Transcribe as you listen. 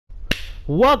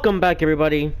Welcome back,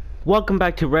 everybody. Welcome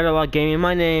back to Red Alert Gaming.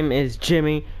 My name is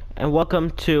Jimmy, and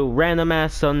welcome to Random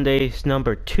Ass Sundays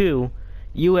number 2,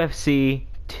 UFC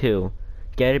 2.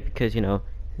 Get it? Because, you know,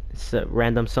 it's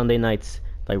random Sunday nights,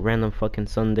 like random fucking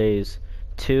Sundays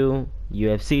 2,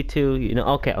 UFC 2, you know.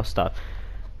 Okay, I'll stop.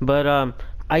 But,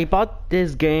 I bought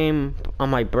this game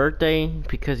on my birthday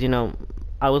because, you know,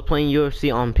 I was playing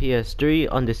UFC on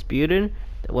PS3, Undisputed,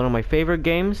 one of my favorite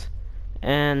games,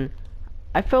 and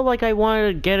I felt like I wanted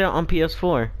to get it on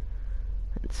PS4.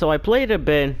 So I played a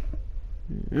bit.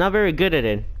 Not very good at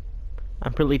it.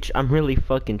 I'm really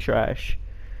fucking trash.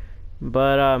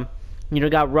 But you know,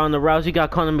 got Ronda Rousey,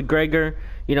 got Conor McGregor.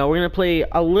 You know, we're gonna play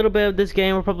a little bit of this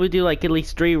game. We'll probably do like at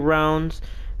least 3 rounds.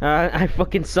 I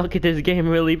fucking suck at this game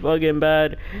really fucking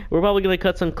bad. We're probably gonna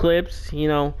cut some clips, you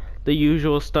know, the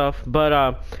usual stuff.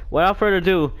 But without further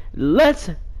ado, let's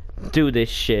do this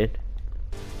shit.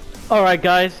 Alright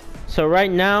guys, so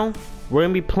right now we're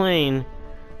gonna be playing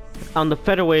on the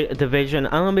featherweight division.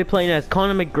 I'm gonna be playing as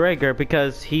Conor McGregor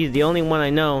because he's the only one I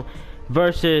know,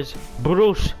 versus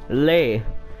Bruce Lee.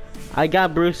 I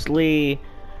got Bruce Lee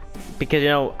because, you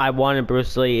know, I wanted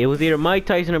Bruce Lee. It was either Mike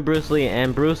Tyson or Bruce Lee,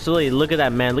 and Bruce Lee, look at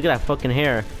that man, look at that fucking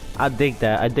hair. I dig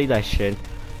that shit.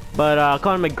 But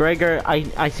Conor McGregor,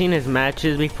 I seen his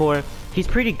matches before. He's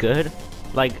pretty good,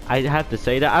 like, I have to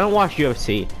say that. I don't watch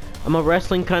UFC. I'm a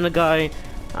wrestling kind of guy.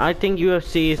 I think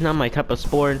UFC is not my type of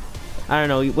sport. I don't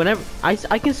know. Whenever I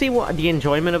can see what the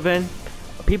enjoyment of it.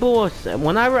 People will,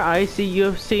 whenever I see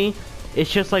UFC,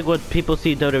 it's just like what people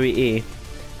see WWE.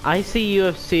 I see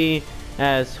UFC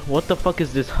as, what the fuck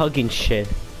is this hugging shit?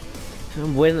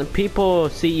 When people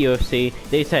see UFC,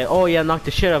 they say, oh yeah, knock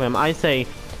the shit out of him. I say,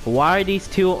 why are these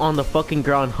two on the fucking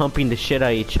ground humping the shit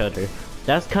out of each other?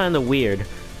 That's kind of weird.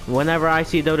 Whenever I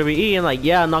see WWE, and like,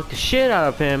 yeah, knock the shit out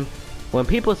of him. When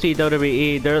people see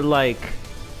WWE, they're like,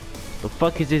 the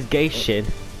fuck is this gay shit?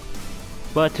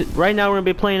 But right now we're gonna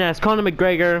be playing as Conor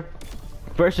McGregor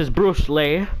versus Bruce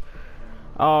Lee.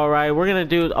 Alright, we're gonna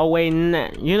do away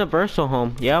Universal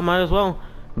Home. Yeah, might as well.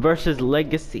 Versus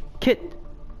Legacy Kit.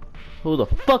 Who the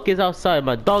fuck is outside?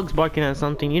 My dog's barking at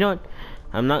something. You know what?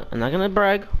 I'm not gonna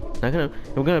brag. We're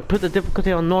gonna put the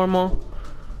difficulty on normal.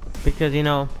 Because, you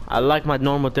know, I like my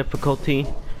normal difficulty.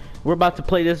 We're about to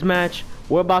play this match.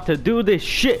 We're about to do this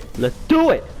shit. Let's do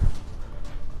it.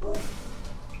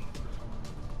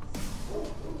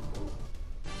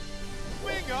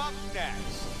 Coming up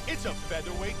next, it's a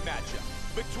featherweight matchup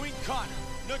between Conor,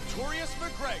 Notorious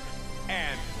McGregor,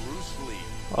 and Bruce Lee.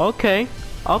 Okay.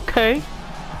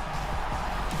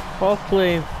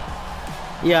 Hopefully.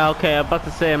 Yeah, okay, I'm about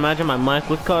to say, imagine my mic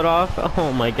was cut off.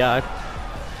 Oh my god.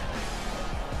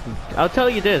 I'll tell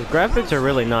you this, graphics are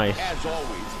really nice. As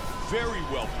always, very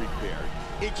well prepared,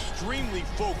 extremely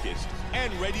focused,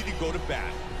 and ready to go to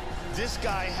bat. This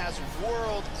guy has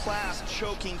world-class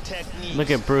choking techniques. Look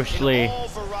at Bruce Lee.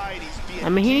 I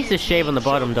mean, he needs to shave on the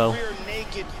bottom though.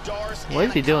 What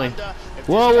is he doing?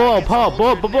 Whoa, Paul,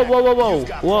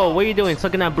 whoa, what are you doing?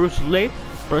 Sucking at Bruce Lee?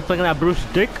 Or sucking at Bruce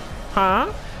Dick?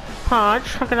 Huh?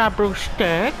 Sucking at Bruce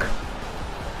Dick?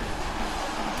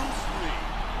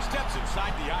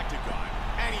 Inside the octagon,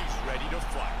 and he's ready to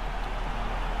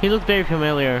fight. He looks very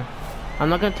familiar. I'm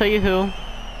not gonna tell you who,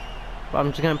 but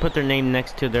I'm just gonna put their name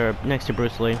next to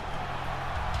Bruce Lee.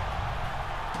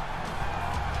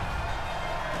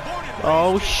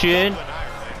 Oh shit!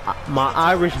 My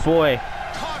Irish boy.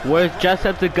 Where's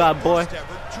Jacksepticeye, boy?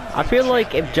 I feel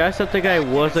like if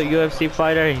Jacksepticeye was a UFC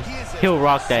fighter, he'll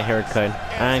rock that haircut.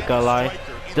 I ain't gonna lie.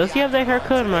 Does he have that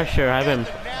haircut? I'm not sure. I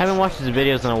haven't watched his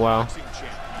videos in a while.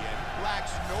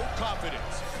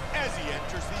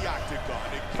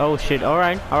 Oh shit,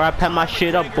 alright, pat my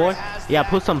shit up, boy. Yeah,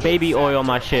 put some baby oil on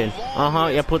my shit.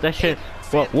 Yeah, put that shit.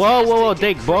 Whoa,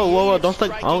 Dick, whoa, don't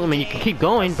stop. Oh, I mean, you can keep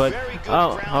going, but,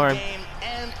 oh, alright.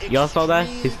 Y'all saw that?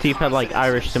 His teeth had like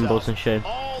Irish symbols and shit.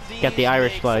 Got the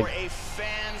Irish flag.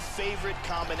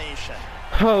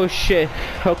 Oh shit,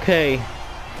 okay.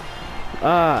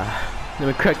 Let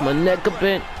me crack my neck a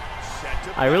bit.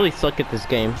 I really suck at this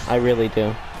game, I really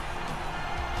do.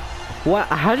 What?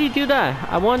 How do you do that?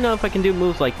 I want to know if I can do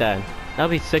moves like that. That'd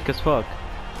be sick as fuck.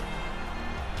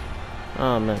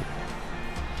 Oh man.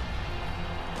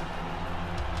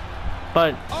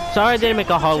 But sorry I didn't make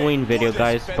a Halloween video,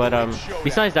 guys. But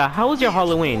besides that, how was your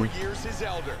Halloween?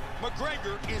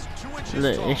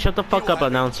 Shut the fuck up,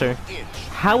 announcer.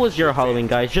 How was your Halloween,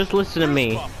 guys? Just listen to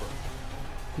me.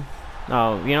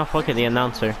 Oh, you know, fuck it, the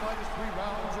announcer.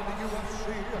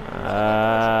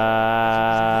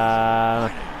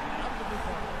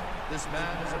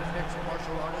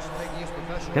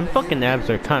 Them fucking abs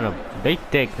are kind of, they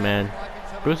thick, man.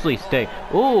 Bruce Lee stick.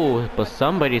 Ooh, but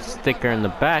somebody's sticker in the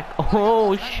back.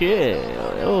 Oh shit.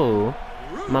 Oh,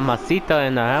 mamacita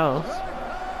in the house.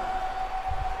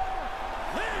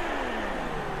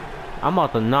 I'm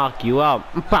about to knock you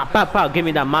out. Pow, pow, pow. Give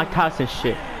me that Mike Tyson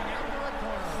shit.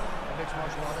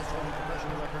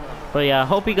 But yeah, I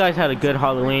hope you guys had a good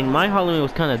Halloween. My Halloween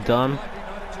was kind of dumb.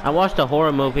 I watched a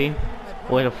horror movie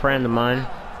with a friend of mine.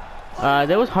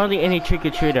 There was hardly any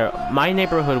trick-or-treater. My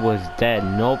neighborhood was dead.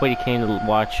 Nobody came to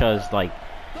watch us, like,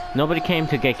 nobody came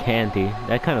to get candy.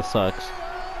 That kind of sucks.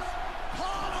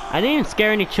 I didn't even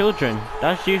scare any children.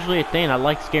 That's usually a thing. I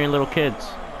like scaring little kids.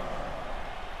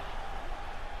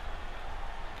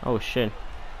 Oh shit.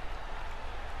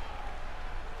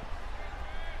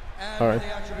 Alright.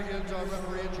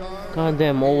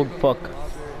 Goddamn old fuck.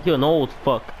 You're an old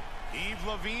fuck.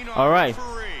 Alright.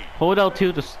 Hold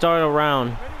L2 to start a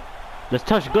round. Let's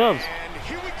touch gloves.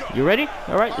 You ready?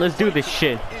 Alright, let's do this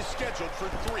shit.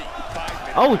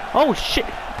 Oh shit.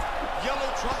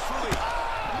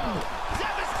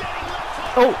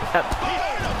 Oh.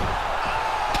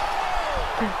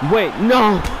 Wait,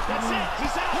 no.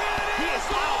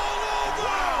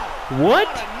 What?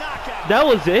 That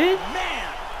was it?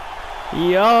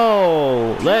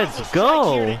 Yo, let's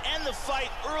go.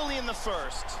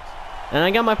 And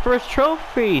I got my first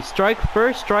trophy. Strike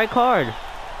first, strike hard.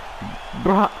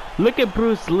 Bro, look at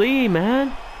Bruce Lee,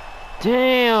 man.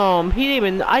 Damn, he didn't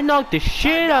even. I knocked the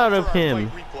shit out of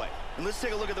him. Let's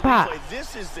take a look at the Bah. replay.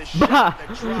 This is the shot that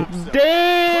drops him.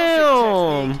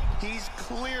 Damn. Perfect technique. He's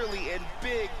clearly in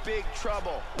big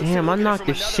trouble. Let's Damn, I take a look at it knocked from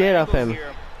the another shit off angle him.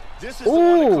 here. This is the one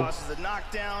that Ooh. causes the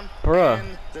knockdown Bruh.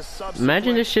 and the subsequent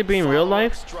Imagine this shit being real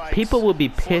life. strikes People would be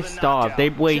for the pissed off. knockout. They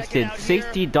Check it wasted out here.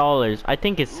 $60. I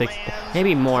think it's six,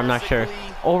 maybe more. I'm not sure.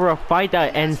 Over a fight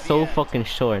that ends so fucking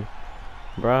short.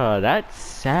 Bruh, that's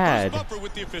sad.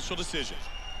 With the official decision.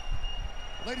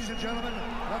 Ladies and gentlemen,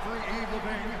 referee Eve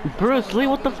Levine. Bruce Lee,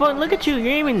 what the fuck? Look at you.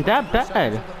 You're aiming that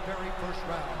bad. The very first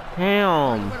round.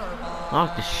 Damn.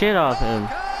 Knock the shit off him.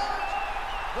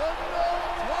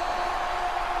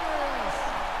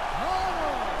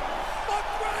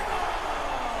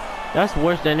 That's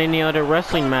worse than any other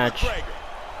wrestling match.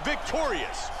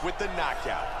 Victorious with the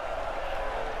knockout.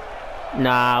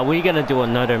 Nah, we gonna do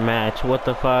another match. What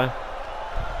the fuck?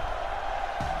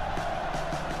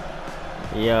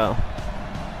 Yo.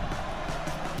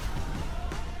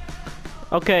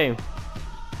 Okay.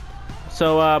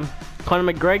 So,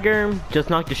 Conor McGregor just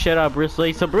knocked the shit out of Bruce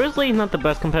Lee. So Bruce Lee's not the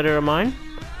best competitor of mine.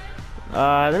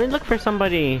 Let me look for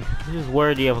somebody who's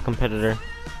worthy of a competitor.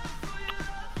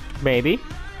 Maybe.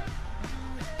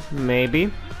 Maybe.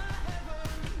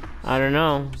 I don't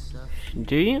know.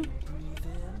 Do you?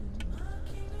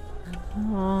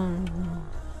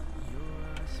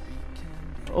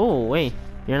 Oh, wait.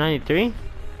 You're 93?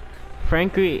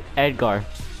 Frankie Edgar.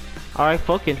 Alright,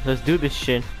 fuck it. Let's do this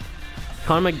shit.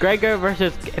 Conor McGregor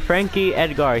versus Frankie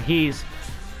Edgar. He's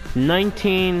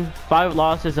 19, 5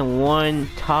 losses and 1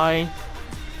 tie.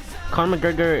 Conor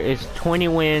McGregor is 20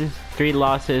 wins, 3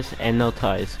 losses, and no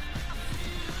ties.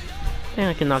 Yeah,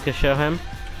 I can knock the shit out of him.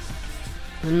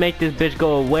 Let's make this bitch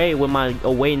go away with my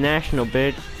away national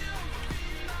bitch.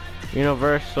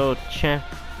 Universal champ.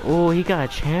 Oh, he got a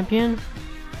champion?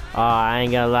 Oh, I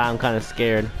ain't gonna lie, I'm kinda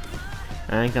scared.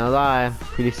 I ain't gonna lie,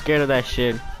 pretty scared of that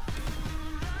shit.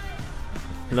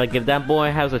 Like, if that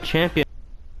boy has a champion.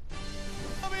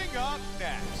 Coming up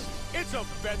next, it's a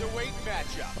featherweight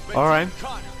matchup between Alright.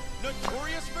 Conor,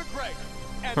 Notorious McGregor,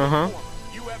 and Uh-huh. the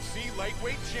former UFC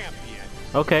lightweight champion,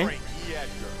 Okay. Frankie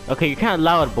Edgar. Okay, you're kinda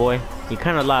loud, boy. You're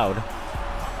kinda loud.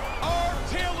 Our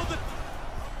tale of the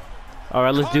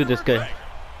Alright, let's do this good.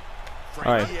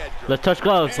 Alright, let's touch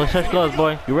gloves. Let's touch gloves,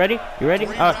 boy. You ready? You ready?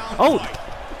 Alright. Oh!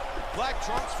 Black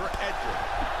trunks for Edgar,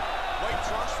 white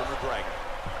trunks for McGregor.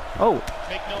 Oh!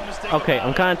 Make no mistake Okay, about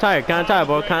I'm it. kinda tired,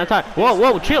 boy. Kinda tired. Whoa,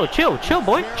 whoa, chill,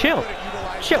 boy. Chill.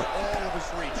 Chill. All of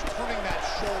his reach, turning that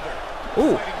shoulder.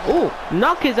 Ooh, ooh.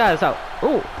 Knock his ass out.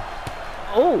 Ooh.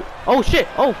 Oh, oh shit.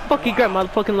 Oh, fuck, he grabbed my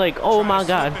fucking leg. Oh my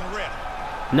god.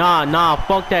 Nah,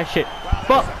 fuck that shit.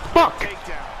 Fuck.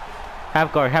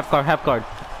 Half guard.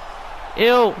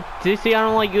 Ew. Do you see, I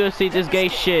don't like UFC, this gay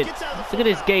shit. Look at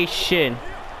this gay shit.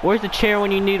 Where's the chair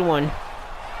when you need one?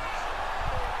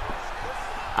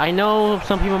 I know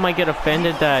some people might get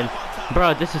offended that,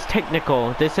 bruh, this is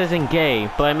technical. This isn't gay.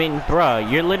 But I mean, bruh,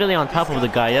 you're literally on top of the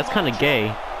guy. That's kind of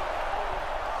gay.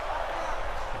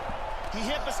 He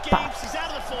hip escapes. He's out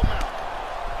of the full mount.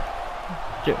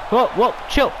 Whoa,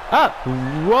 chill. Ah,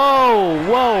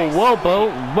 whoa,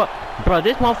 bro. Bro,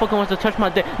 this motherfucker wants to touch my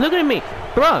dick. Look at me,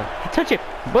 bro. Touch it.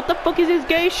 What the fuck is this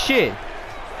gay shit?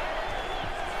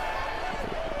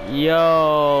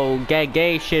 Yo,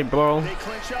 gay shit, bro. They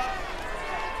clinch up.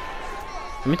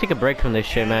 Let me take a break from this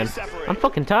shit, man. I'm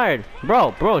fucking tired.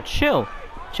 Bro, chill.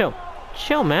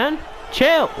 Chill, man.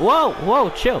 Chill. Whoa,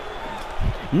 chill.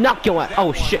 Knock your ass.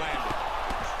 Oh, shit.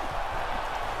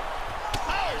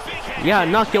 Yeah,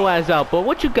 knock your ass out, but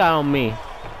what you got on me?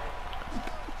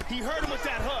 He hurt him with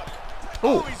that hook.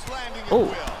 Ooh. He's landing at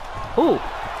will.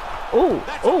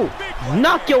 Ooh.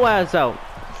 Knock your ass out.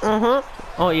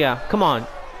 Oh, yeah. Come on. You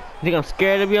think I'm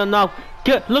scared of you?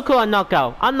 Look who I knocked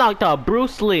out. I knocked out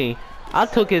Bruce Lee. I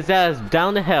took his ass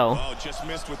down to hell. Oh, just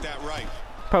missed with that right.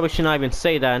 Probably should not even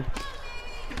say that.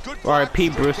 R.I.P.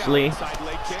 Bruce Lee.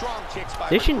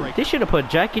 They should have put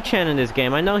Jackie Chan in this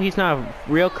game. I know he's not a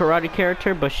real karate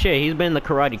character, but shit, he's been the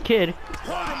Karate Kid.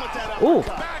 Ooh.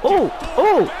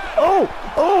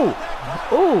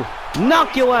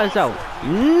 Knock your ass out.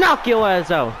 Knock your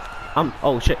ass out.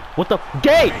 Oh shit. What the?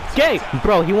 Gay.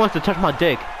 Bro, he wants to touch my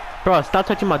dick. Bro, stop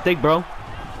touching my dick, bro.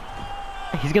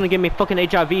 He's gonna give me fucking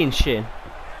HIV and shit.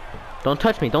 Don't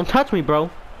touch me, bro.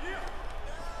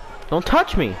 Don't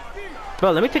touch me.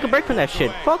 Bro, let me take a break from that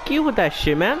shit. Fuck you with that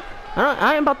shit, man.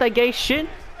 I ain't about that gay shit.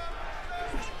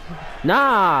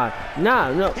 Nah,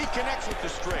 no. He connects with the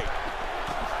straight.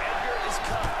 Edgar is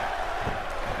cut.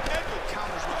 Edgar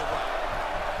counters with the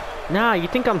right. Nah, you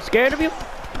think I'm scared of you?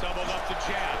 Doubled up the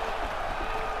jab.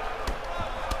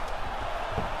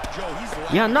 Joe, he's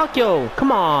Yeah, knock yo.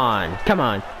 Come on.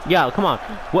 Yeah, come on.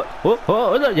 What?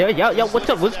 Yeah. What's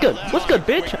up? What's good,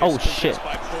 bitch? Oh shit.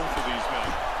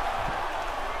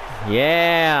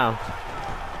 Yeah.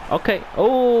 Okay.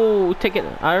 Oh, take it.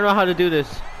 I don't know how to do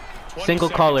this. Single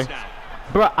collar.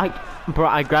 Bro,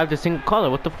 I grabbed a single collar.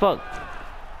 What the fuck?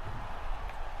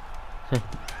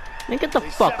 Man, get the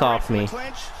fuck off me.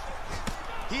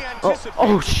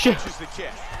 Oh shit.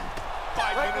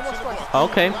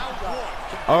 Okay.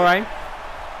 Alright.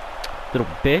 Little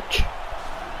bitch.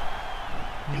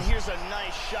 And here's a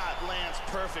nice shot, lands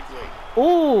perfectly.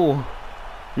 Ooh.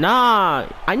 Nah,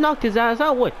 I knocked his ass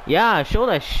out. What? Yeah, show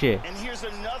that shit. And here's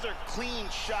another clean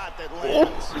shot that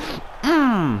lands.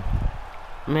 Man,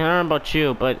 I don't know about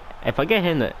you, but if I hit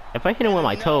him with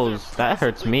my toes, that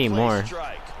hurts me more.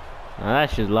 Now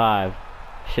that shit's live.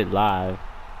 Live.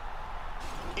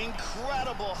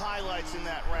 Incredible highlights in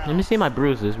that round. Let me see my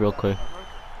bruises real quick.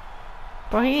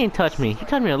 Bro, he ain't touched me. He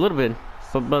touched me a little bit,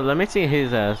 but let me see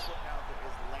his ass.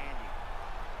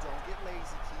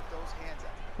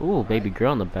 Ooh, baby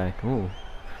girl in the back. Ooh.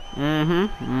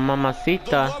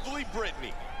 Mamacita.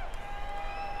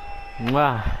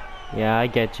 Wow. Yeah, I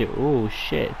get you. Ooh,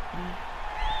 shit.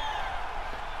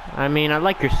 I mean, I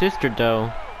like your sister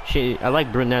though. I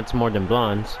like brunettes more than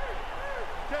blondes.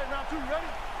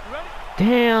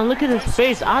 Damn, look at his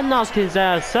face. I knocked his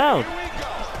ass out.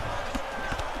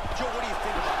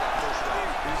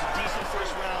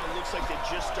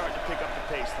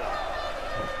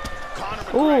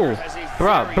 Ooh,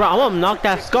 bro, I'm gonna knock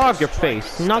that scar off your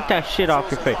face. Knock that shit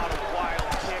off your face.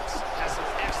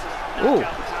 Ooh.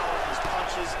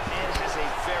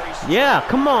 Yeah,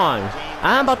 come on.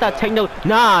 I'm about that techno.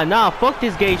 Nah, fuck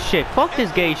this gay shit.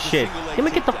 Let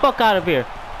me get the fuck out of here.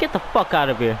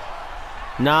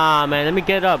 Nah, man, let me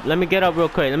get up real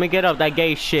quick. Let me get up that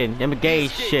gay shit.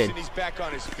 He's back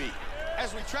on his feet.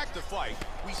 As we track the fight,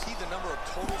 we see the number of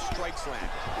total strikes landed.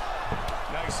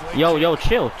 Yo,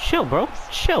 chill, bro.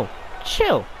 Chill.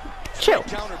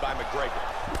 Countered by McGregor.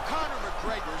 Conor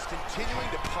McGregor is continuing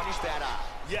to punish that eye.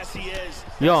 Yes, he is.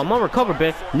 Yo, I'm gonna recover,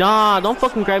 bitch. Nah, don't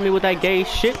fucking grab me with that gay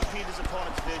shit. He's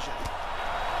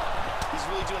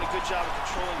really doing a good job of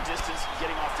controlling distance and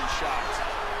getting off these shots.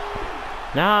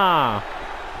 Nah,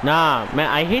 man,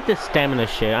 I hate this stamina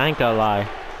shit. I ain't gonna lie.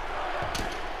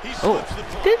 Oh,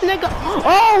 this nigga.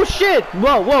 Oh shit.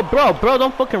 Whoa, bro,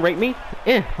 don't fucking rape me.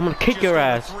 I'm gonna kick your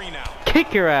ass.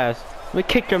 Let me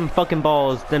kick them fucking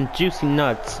balls, them juicy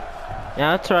nuts.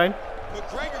 Yeah, that's right.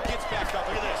 McGregor gets back up.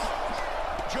 Look at this.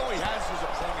 Joey has his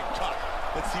opponent cut.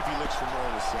 Let's see if he looks for more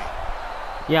of the same.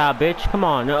 Yeah, bitch, come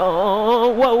on.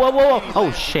 Whoa.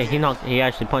 Oh shit, he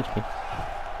actually punched me.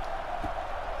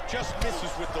 Just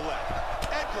misses with the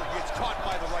left. Edgar gets caught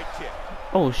by the right kick.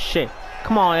 Oh shit.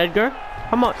 Come on, Edgar.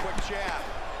 Come on. Quick jab.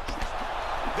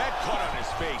 That cut on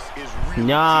his face is really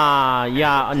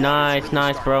yeah,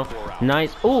 nice, bro.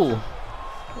 Nice. Ooh.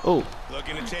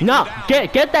 No,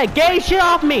 get that gay shit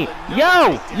off me.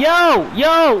 Yo,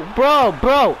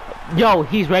 bro. Yo,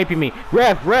 he's raping me.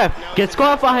 Ref, get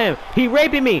scarf on him. He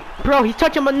raping me. Bro, he's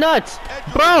touching my nuts.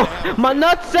 Bro, my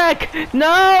nutsack.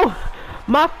 No,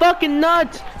 my fucking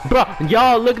nuts. Bro,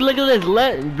 yo, look at this.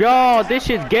 Yo, this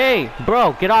shit's gay.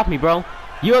 Bro, get off me, bro.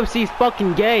 UFC's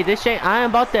fucking gay. This shit, I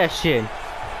ain't about that shit.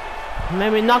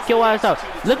 Made me knock your ass out.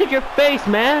 Look at your face,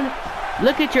 man.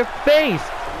 Look at your face.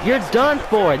 You're done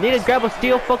for. Need to grab a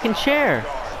steel fucking chair.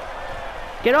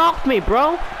 Get off me,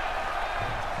 bro.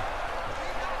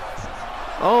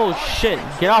 Oh shit.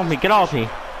 Get off me. Get off me.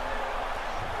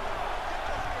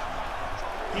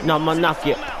 No, I'm gonna knock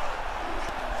you.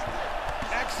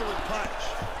 Excellent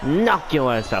punch. Knock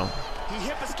your ass out. He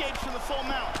hip escapes from the full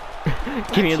mount.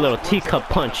 Give me a little teacup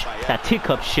punch. That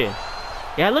teacup shit.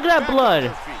 Yeah, look at that blood.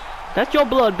 That's your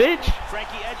blood, bitch.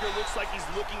 Frankie Edgar looks like he's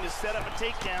looking to set up a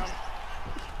takedown.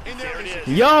 And there it is.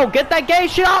 Yo, get that gay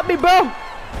shit off me, bro.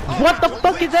 What the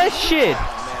fuck is that shit?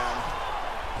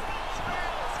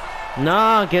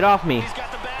 Nah, get off me. He's got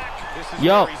the back.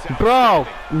 Yo, bro.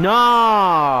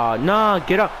 Nah,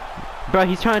 get up. Bro,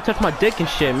 he's trying to touch my dick and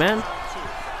shit, man.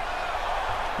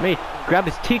 Let me grab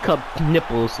his teacup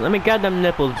nipples. Let me grab them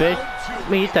nipples, bitch. Let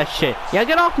me eat that shit. Yeah,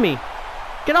 get off me.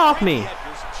 Get off me.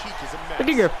 Look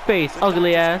at your face,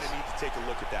 ugly ass.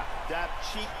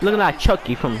 Look at that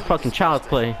Chucky from fucking Child's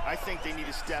Play. I think they need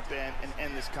to step in and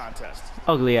end this contest.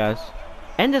 Ugly ass.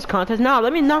 End this contest? Nah,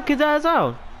 let me knock his ass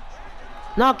out.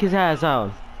 Knock his ass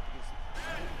out.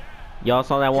 Y'all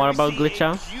saw that water bottle glitch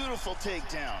out? Beautiful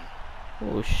takedown.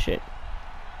 Oh shit.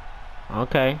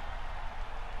 Okay.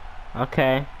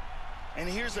 Okay. And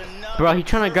here's another. Bro, he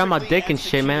trying to grab my dick and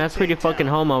shit, man. That's pretty fucking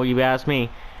homo, you ask me.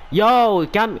 Yo,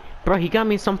 got me, bro. He got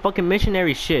me some fucking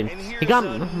missionary shit. He got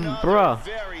me, bro.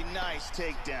 Very nice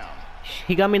takedown.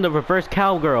 He got me in the reverse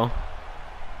cowgirl.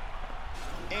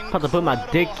 About to put my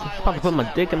dick, about to put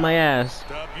my dick in my ass.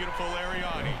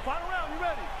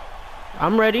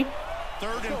 I'm ready.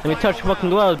 Let me touch your fucking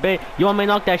gloves, babe. You want me to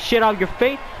knock that shit out of your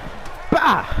face?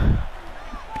 Bah!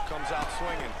 Comes out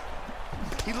swinging.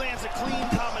 He lands a clean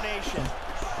combination.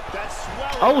 That's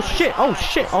swelling. Oh shit! Oh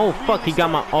shit! Oh fuck! He got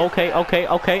my. Okay.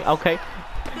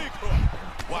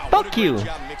 Wow, Fuck you.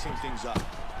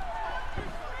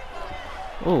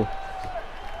 Ooh.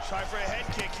 Try for a head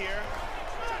kick here.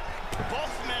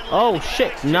 Both men Oh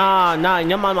shit! Nah.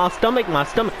 My stomach.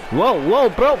 Whoa,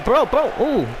 bro.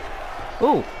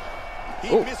 Ooh.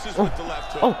 He misses with the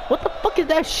left hook. Oh, what the fuck is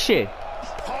that shit?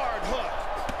 hard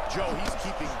hook. Joe, he's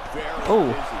keeping very Oh.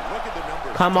 busy. Look at the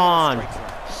numbers. Come on.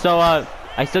 So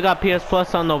I still got PS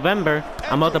Plus on November.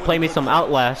 I'm about to play me some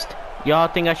Outlast. Y'all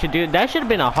think I should do that? Should have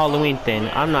been a Halloween thing.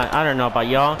 I don't know about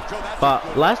y'all,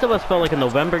 but Last of Us felt like a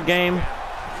November game.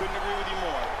 Couldn't agree with you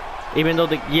more. Even though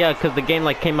because the game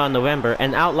like came out in November,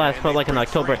 and Outlast felt like in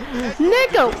October.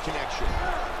 Nigga. Shoots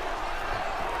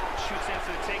in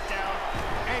for the takedown.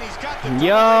 And he's got the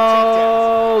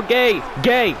Yo,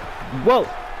 gay. Whoa,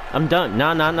 I'm done.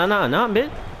 Nah,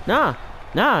 bitch.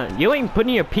 Nah. You ain't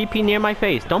putting your PP near my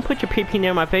face. Don't put your PP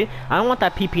near my face. I don't want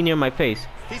that PP near my face.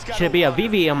 Should be a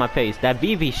VV on my face. That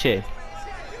VV shit.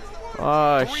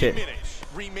 Oh 3 shit. minutes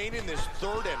remain in this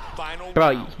third and final Bro,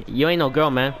 round. you ain't no girl,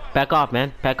 man. Back off,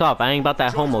 man. Back off. I ain't about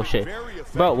that homo shit.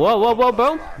 Bro, whoa,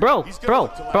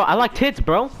 bro. I like tits,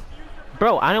 bro.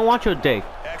 Bro, I don't want your dick.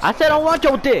 I said I don't want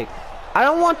your dick. I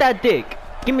don't want that dick.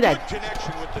 Give me that.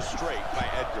 Connection with the straight by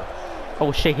Edgar.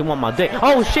 Oh shit, he want my dick.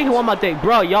 Oh shit, he want my dick.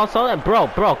 Bro, y'all saw that? Bro,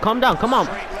 calm down. Come on.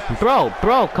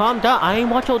 Bro, calm down. I ain't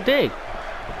want your dick.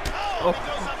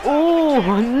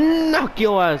 Oh, knock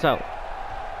your ass out.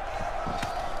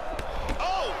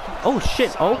 Oh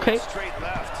shit, okay. Straight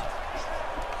left.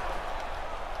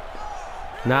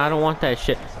 Nah, I don't want that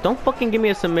shit. Don't fucking give me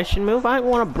a submission move. I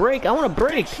want to break. I want to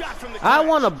break.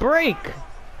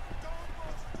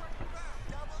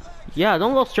 Yeah,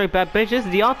 don't go straight back, bitch. This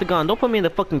is the octagon. Don't put me in the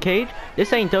fucking cage.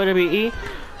 This ain't WWE.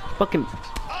 Fucking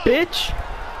bitch.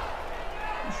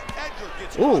 Edgar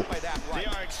gets Ooh. caught by that right.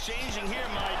 They are exchanging here,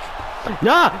 Mike.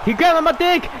 Nah, he grabbed my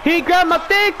dick.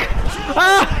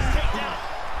 Ah,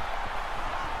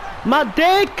 my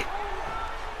dick.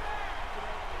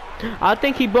 I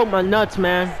think he broke my nuts,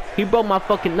 man. He broke my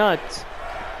fucking nuts.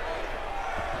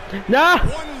 Nah.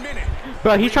 1 minute.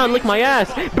 Bro, he's trying to lick my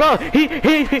ass. Bro, he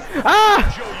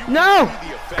ah! No!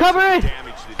 Cover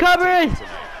it!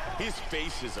 His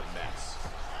face is a mess.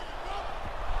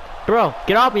 Bro,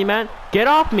 get off me, man. Get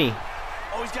off me.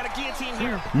 Oh, he's got a guillotine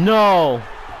here. No.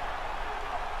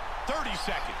 30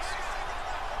 seconds.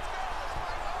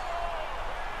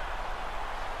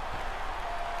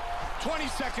 $20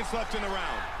 seconds left in the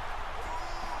round.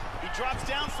 He drops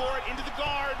down for it into the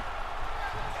guard.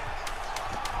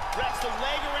 Wraps the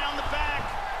leg around the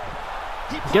back.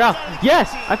 He pulls Get out off. of the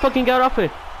Yes, guillotine. I fucking got off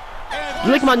it.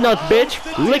 And Lick my nuts,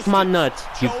 bitch. Lick my nuts.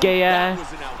 You gay that ass.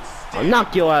 was an I'll outstanding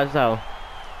knock your ass out.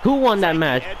 Who won that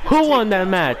match? Who won that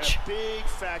match? Big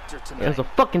factor It tonight. was a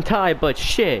fucking tie, but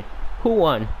shit. Who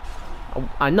won?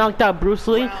 I knocked out Bruce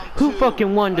Lee. Who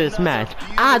fucking won this match?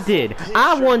 I did.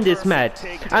 I won this match.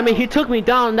 I mean, he took me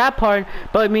down that part,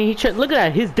 but I mean, look at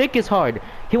that. His dick is hard.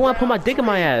 He want to put my dick in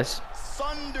my ass.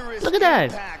 Look at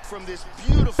that.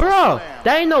 Bro,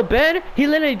 that ain't no bed. He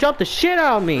literally dropped the shit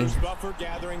out of me. Look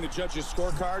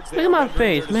at my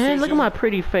face, man. Look at my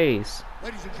pretty face.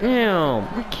 Damn,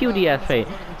 my cutie ass face.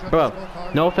 Bro,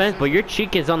 no offense, but your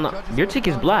cheek is your cheek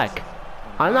is black.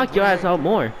 I'll knock your ass out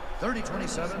more.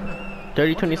 30-27.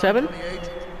 30-27?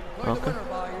 Okay.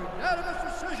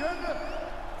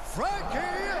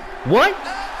 What?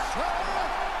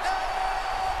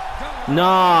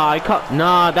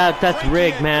 Nah, that's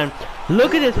rigged, man.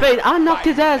 Look at his face. I knocked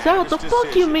his ass out. The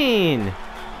fuck you mean?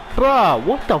 Bruh,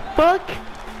 what the fuck?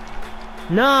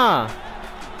 Nah,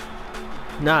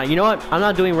 you know what? I'm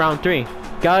not doing round 3.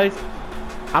 Guys,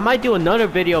 I might do another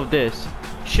video of this.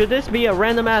 Should this be a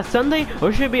random ass Sunday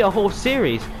or should it be a whole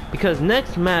series? Because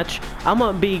next match, I'm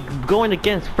gonna be going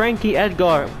against Frankie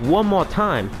Edgar one more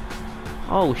time.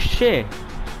 Oh shit.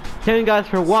 Thank you guys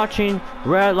for watching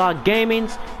Red Lock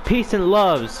Gaming's Peace and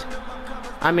Loves.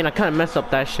 I mean, I kind of messed up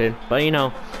that shit, but you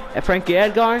know, Frankie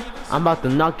Edgar, I'm about to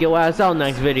knock your ass out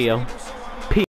next video.